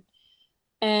fun.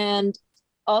 And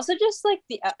also just like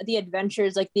the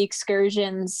adventures, like the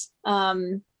excursions.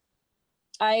 I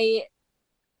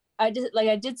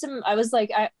was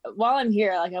like, while I'm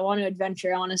here, like I want to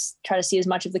adventure. I want to try to see as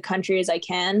much of the country as I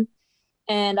can.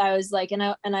 And I was like, and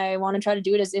I want to try to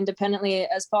do it as independently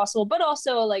as possible, but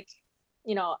also like,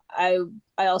 I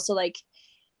also like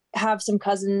have some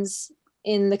cousins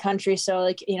in the country. So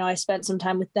like, I spent some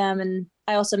time with them, and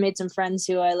I also made some friends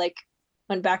who I like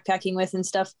went backpacking with and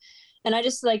stuff. And I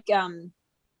just like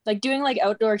doing like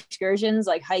outdoor excursions,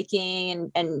 like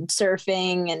hiking and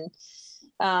surfing,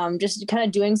 and just kind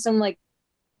of doing some like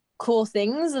cool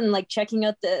things, and like checking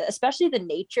out especially the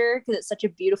nature, because it's such a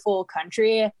beautiful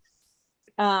country.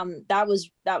 That was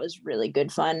really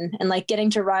good fun. And like getting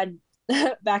to ride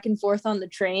back and forth on the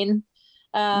train,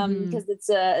 because it's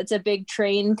a big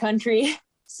train country.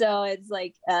 So it's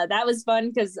like that was fun,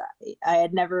 because I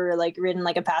had never like ridden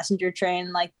like a passenger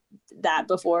train like that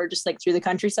before, just like through the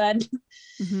countryside.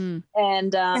 And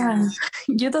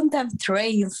you don't have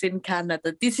trains in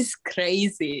Canada. This is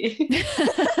crazy.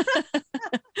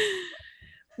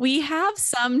 We have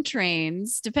some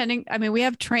trains, we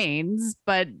have trains,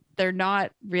 but they're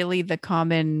not really the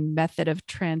common method of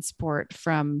transport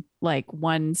from like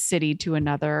one city to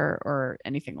another or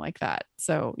anything like that.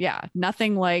 So yeah,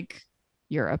 nothing like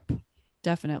Europe,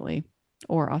 definitely,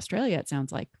 or Australia, it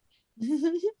sounds like.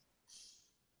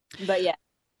 But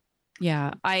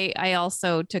yeah, I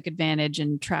also took advantage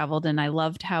and traveled, and I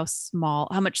loved how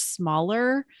much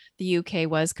smaller the UK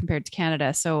was compared to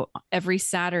Canada. So every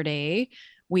Saturday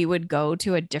we would go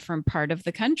to a different part of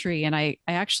the country, and I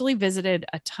actually visited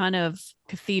a ton of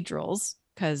cathedrals,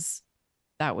 because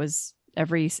that was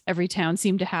every town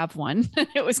seemed to have one.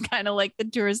 It was kind of like the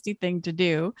touristy thing to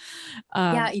do.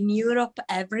 In Europe,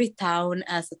 every town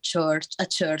has a church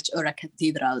or a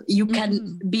cathedral. You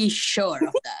can be sure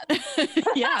of that.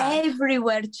 Yeah,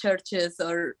 everywhere, churches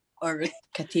or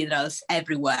cathedrals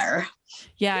everywhere.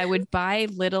 Yeah, I would buy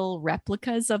little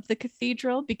replicas of the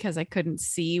cathedral, because I couldn't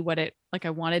see what it like.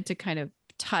 I wanted to kind of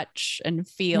touch and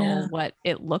feel what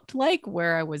it looked like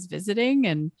where I was visiting,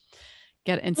 and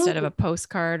get instead of a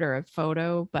postcard or a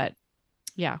photo. But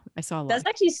yeah, I saw a lot. That's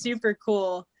actually super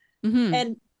cool. Mm-hmm.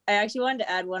 And I actually wanted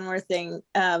to add one more thing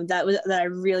that I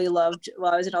really loved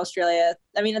while I was in Australia.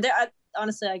 I mean,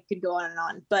 honestly, I could go on and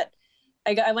on, but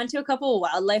I went to a couple of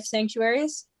wildlife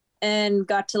sanctuaries and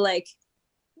got to like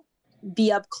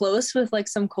be up close with like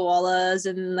some koalas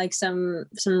and like some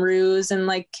roos and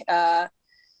like I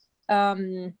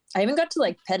even got to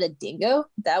like pet a dingo.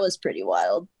 That was pretty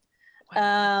wild.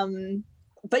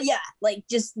 But yeah, like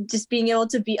just being able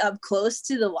to be up close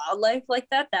to the wildlife like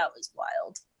that was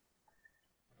wild.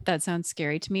 That sounds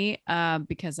scary to me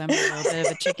because I'm a little bit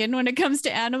of a chicken when it comes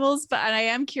to animals. But I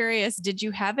am curious, did you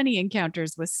have any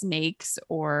encounters with snakes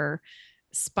or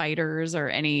spiders or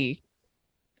any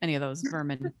of those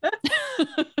vermin?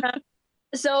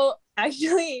 So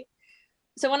actually,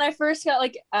 when I first got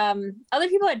like other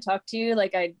people I'd talked to,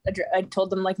 like I told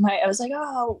them like I was like,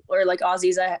 oh, or like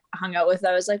Aussies I hung out with,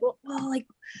 I was like, well like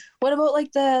what about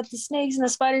like the snakes and the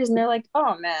spiders? And they're like,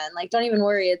 oh man, like don't even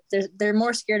worry, they're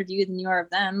more scared of you than you are of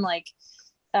them, like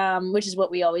which is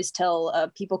what we always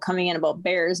tell people coming in about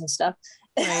bears and stuff.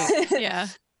 Right. Yeah.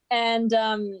 And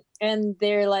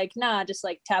they're like, nah, just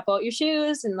like tap out your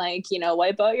shoes and like, you know,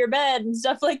 wipe out your bed and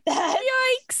stuff like that.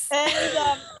 Yikes.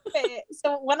 And okay,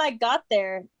 so when I got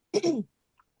there,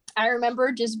 I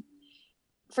remember just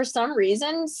for some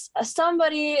reasons,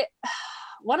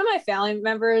 one of my family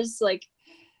members, like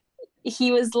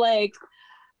he was like,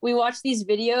 we watched these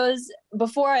videos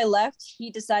before I left.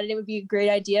 He decided it would be a great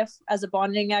idea as a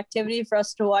bonding activity for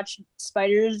us to watch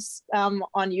spiders on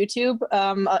YouTube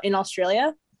in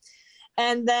Australia.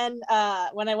 And then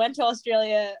when I went to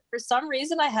Australia, for some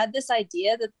reason, I had this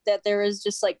idea that there was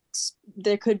just like,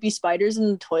 there could be spiders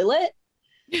in the toilet.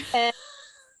 And,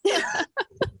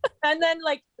 and then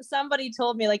like somebody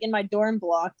told me like in my dorm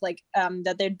block, like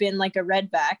that there'd been like a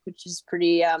redback, which is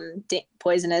pretty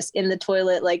poisonous, in the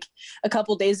toilet like a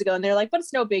couple days ago. And they're like, but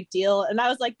it's no big deal. And I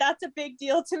was like, that's a big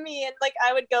deal to me. And like,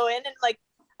 I would go in and like,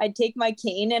 I'd take my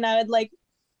cane and I would like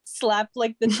slap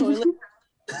like the toilet.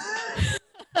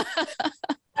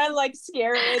 And like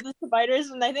scare away the spiders,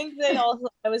 and I think they all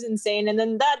thought I was insane. And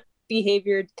then that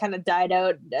behavior kind of died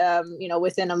out, you know,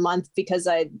 within a month, because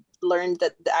I learned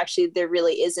that actually there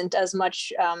really isn't as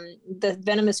much. The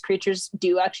venomous creatures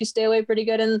do actually stay away pretty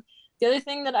good. And the other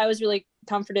thing that I was really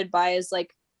comforted by is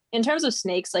like, in terms of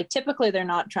snakes, like typically they're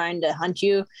not trying to hunt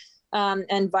you.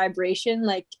 And vibration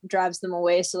like drives them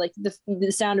away. So like the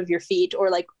sound of your feet, or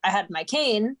like I had my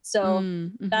cane, so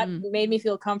that made me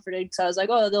feel comforted, because I was like,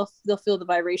 oh, they'll feel the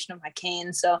vibration of my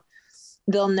cane, so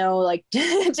they'll know like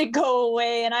to go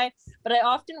away. But I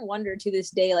often wonder to this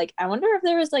day, like I wonder if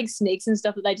there was like snakes and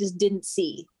stuff that I just didn't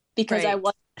see because I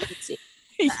didn't see.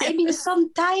 Yeah. I mean,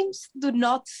 sometimes do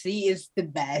not see is the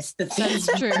best. That's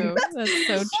true. That's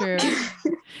so true.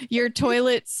 Your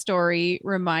toilet story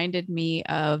reminded me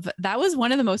of, that was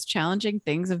one of the most challenging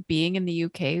things of being in the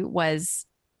UK was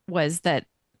that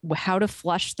how to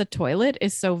flush the toilet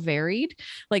is so varied.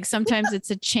 Like sometimes it's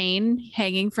a chain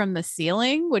hanging from the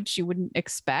ceiling, which you wouldn't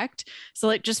expect. So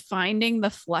like just finding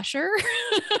the flusher.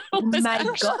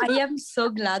 My God, I am so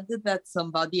glad that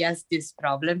somebody has this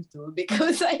problem too,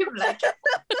 because I'm like,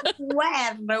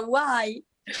 why?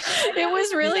 It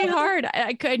was really hard.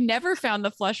 I never found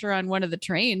the flusher on one of the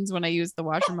trains when I used the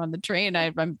washroom on the train.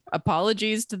 I'm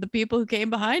apologies to the people who came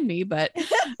behind me, but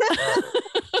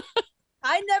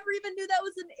I never even knew that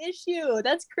was an issue.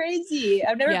 That's crazy.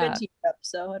 I've never been to Europe,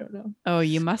 so I don't know. Oh,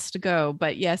 you must go.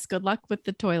 But yes, good luck with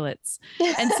the toilets.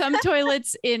 And some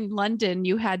toilets in London,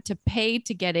 you had to pay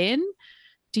to get in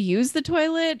to use the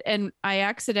toilet. And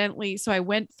so I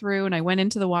went through and I went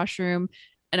into the washroom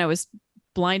and I was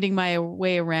blinding my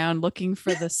way around looking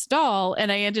for the stall,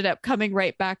 and I ended up coming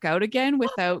right back out again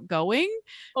without going.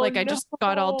 I just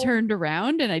got all turned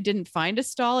around and I didn't find a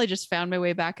stall. I just found my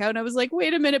way back out and I was like,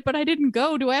 wait a minute, but I didn't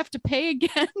go. Do I have to pay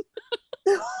again?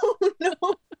 Oh, no.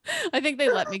 I think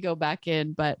they let me go back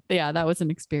in, but yeah, that was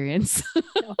an experience.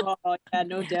 Oh, yeah,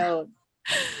 no doubt.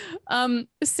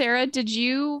 Sarah,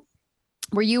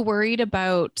 were you worried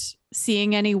about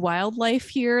seeing any wildlife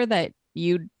here that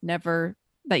you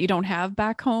don't have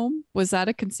back home? Was that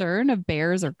a concern, of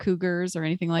bears or cougars or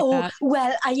anything like that?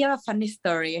 Well, I have a funny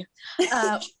story.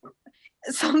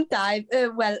 Sometimes,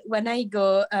 when I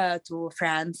go to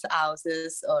friends'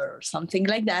 houses or something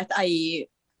like that,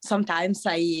 sometimes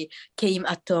I came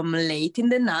at home late in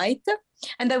the night,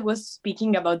 and I was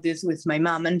speaking about this with my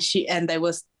mom, and I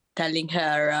was telling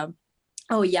her,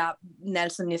 oh yeah,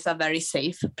 Nelson is a very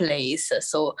safe place,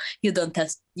 so you don't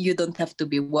have to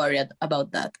be worried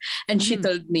about that. And she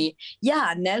told me,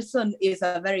 yeah, Nelson is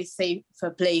a very safe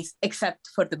place except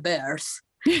for the bears.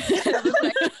 I was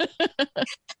like,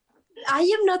 I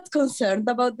am not concerned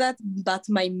about that, but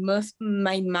my mom's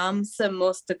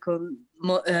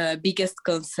biggest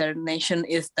concernation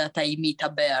is that I meet a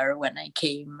bear when I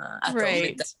came at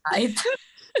Right. midnight.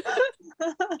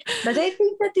 But I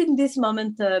think that in this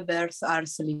moment bears are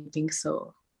sleeping,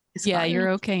 so it's Yeah, fine.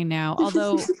 you're okay now.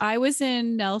 Although I was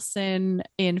in Nelson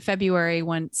in February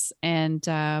once, and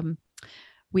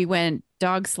we went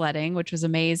dog sledding, which was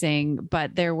amazing.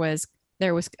 But there was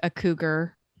a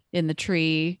cougar in the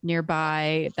tree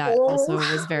nearby. That also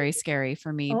was very scary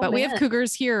for me. Oh, but we have man.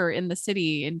 cougars here in the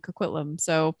city in Coquitlam,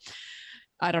 so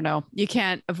I don't know. You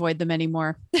can't avoid them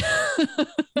anymore.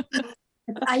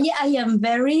 I am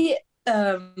very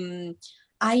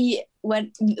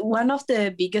when one of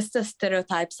the biggest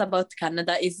stereotypes about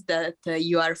Canada is that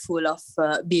you are full of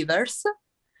beavers.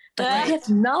 But I have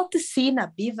not seen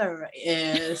a beaver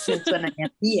since when I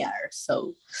am here.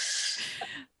 So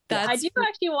I do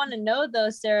actually want to know though,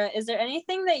 Sarah, is there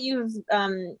anything that you've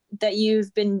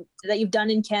done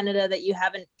in Canada that you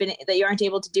aren't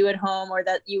able to do at home, or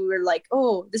that you were like,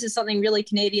 oh, this is something really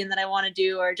Canadian that I want to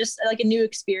do, or just like a new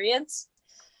experience?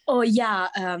 Oh yeah,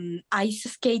 ice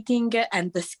skating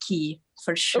and the ski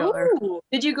for sure. Ooh.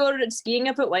 Did you go to skiing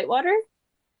up at Whitewater?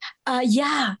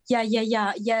 Yeah.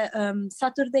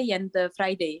 Saturday and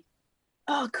Friday.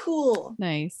 Oh, cool.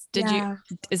 Nice.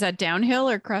 Is that downhill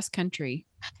or cross country?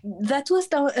 That was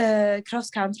cross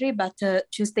country, but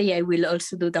Tuesday I will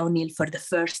also do downhill for the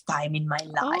first time in my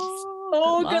life.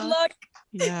 Oh, good luck.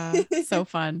 Yeah, so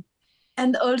fun.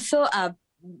 And also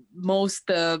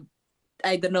most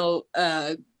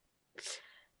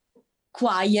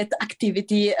quiet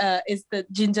activity is the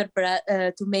gingerbread,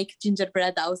 to make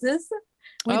gingerbread houses.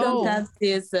 We don't have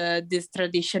this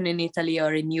tradition in Italy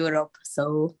or in Europe,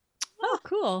 so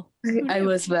cool. I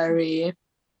was very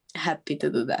happy to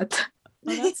do that.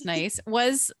 Well, that's nice.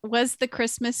 Was the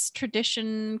Christmas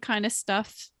tradition kind of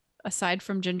stuff, aside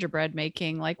from gingerbread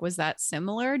making, like, was that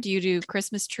similar? Do you do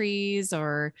Christmas trees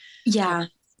or? Yeah.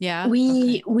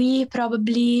 We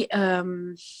probably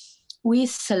we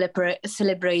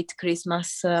celebrate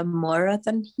Christmas more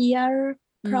than here,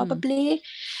 probably,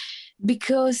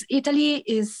 because Italy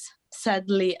is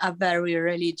sadly a very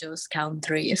religious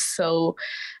country. So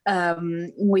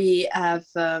we have,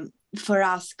 for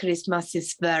us, Christmas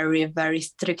is very, very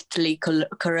strictly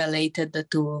correlated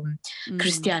to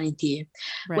Christianity.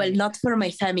 Right. Well, not for my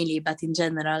family, but in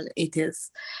general, it is.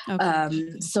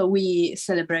 Okay. So we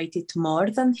celebrate it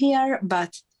more than here,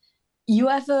 but you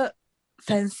have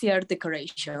fancier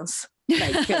decorations.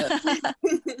 Like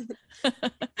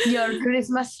your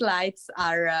Christmas lights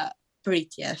are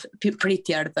prettier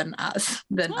than ours.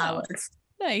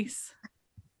 Nice.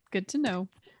 Good to know.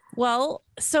 Well,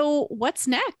 so what's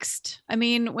next? I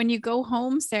mean, when you go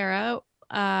home, Sarah,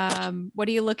 what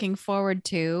are you looking forward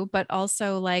to? But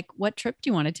also, like, what trip do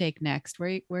you want to take next?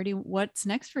 What's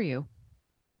next for you?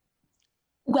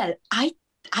 Well,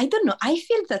 I don't know. I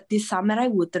feel that this summer I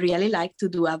would really like to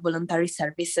do a voluntary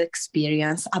service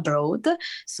experience abroad.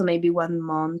 So maybe 1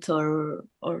 month or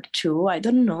 2. I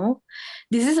don't know.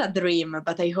 This is a dream,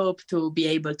 but I hope to be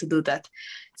able to do that.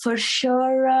 For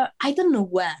sure, I don't know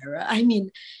where. I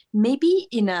mean, maybe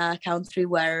in a country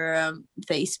where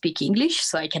they speak English,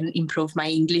 so I can improve my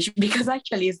English, because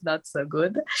actually it's not so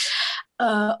good.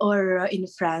 Or in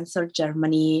France or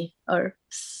Germany, or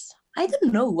I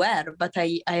don't know where, but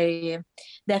I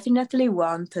definitely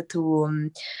want to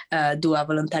do a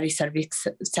voluntary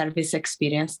service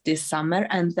experience this summer,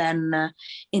 and then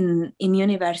in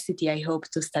university I hope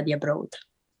to study abroad.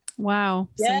 Wow!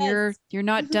 Yes. So you're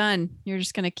not done. You're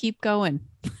just gonna keep going.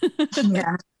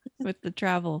 Yeah, with the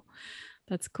travel.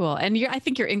 That's cool. And I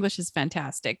think your English is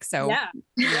fantastic. So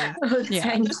yeah.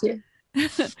 Thank you.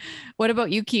 What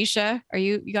about you, Keisha?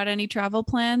 You got any travel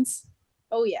plans?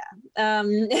 Oh yeah.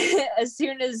 As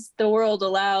soon as the world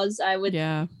allows, I would.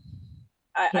 Yeah.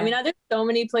 I mean, there's so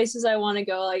many places I want to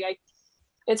go. Like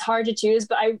it's hard to choose,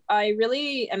 but I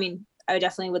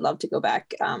definitely would love to go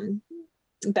back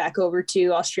over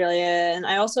to Australia, and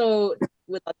I also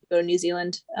would love to go to New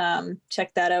Zealand.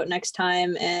 Check that out next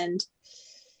time, and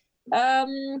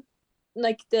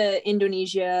like the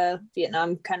Indonesia,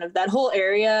 Vietnam, kind of that whole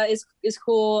area is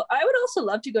cool. I would also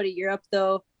love to go to Europe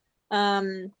though.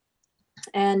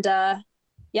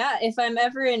 If I'm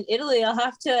ever in Italy, I'll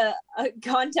have to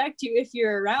contact you if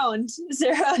you're around,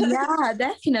 Sarah. Yeah,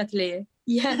 definitely.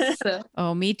 Yes.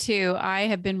 Oh, me too. I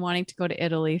have been wanting to go to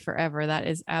Italy forever. That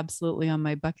is absolutely on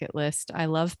my bucket list. I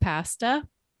love pasta.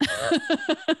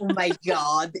 Oh my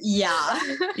God. Yeah.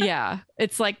 Yeah.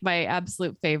 It's like my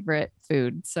absolute favorite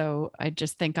food. So I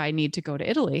just think I need to go to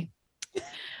Italy.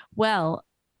 Well,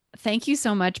 Thank you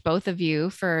so much, both of you,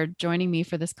 for joining me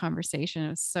for this conversation. It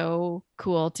was so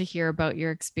cool to hear about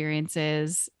your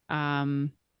experiences. I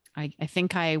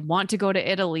think I want to go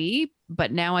to Italy,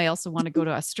 but now I also want to go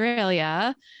to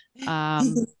Australia.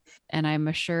 And I'm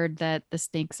assured that the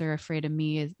snakes are afraid of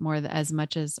me as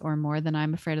much as or more than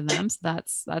I'm afraid of them. So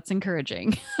that's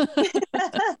encouraging.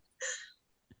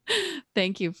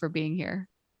 Thank you for being here.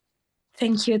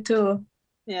 Thank you too.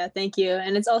 Yeah, thank you.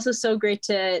 And it's also so great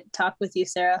to talk with you,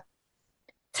 Sarah.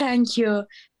 Thank you.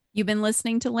 You've been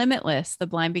listening to Limitless, the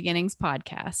Blind Beginnings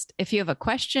podcast. If you have a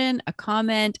question, a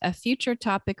comment, a future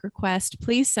topic request,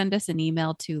 please send us an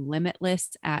email to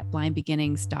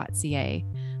limitless@blindbeginnings.ca.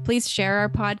 Please share our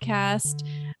podcast,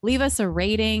 leave us a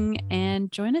rating, and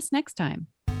join us next time.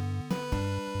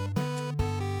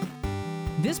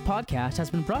 This podcast has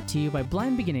been brought to you by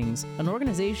Blind Beginnings, an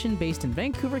organization based in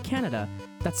Vancouver, Canada,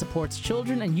 that supports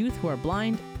children and youth who are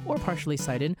blind or partially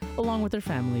sighted, along with their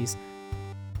families.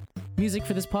 Music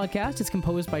for this podcast is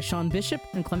composed by Sean Bishop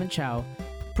and Clement Chow.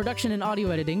 Production and audio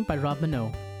editing by Rob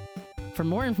Minot. For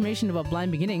more information about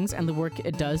Blind Beginnings and the work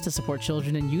it does to support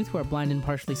children and youth who are blind and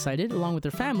partially sighted, along with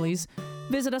their families,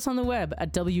 visit us on the web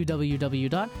at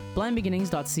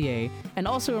www.blindbeginnings.ca, and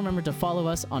also remember to follow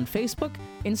us on Facebook,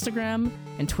 Instagram,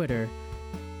 and Twitter.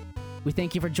 We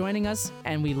thank you for joining us,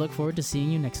 and we look forward to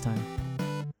seeing you next time.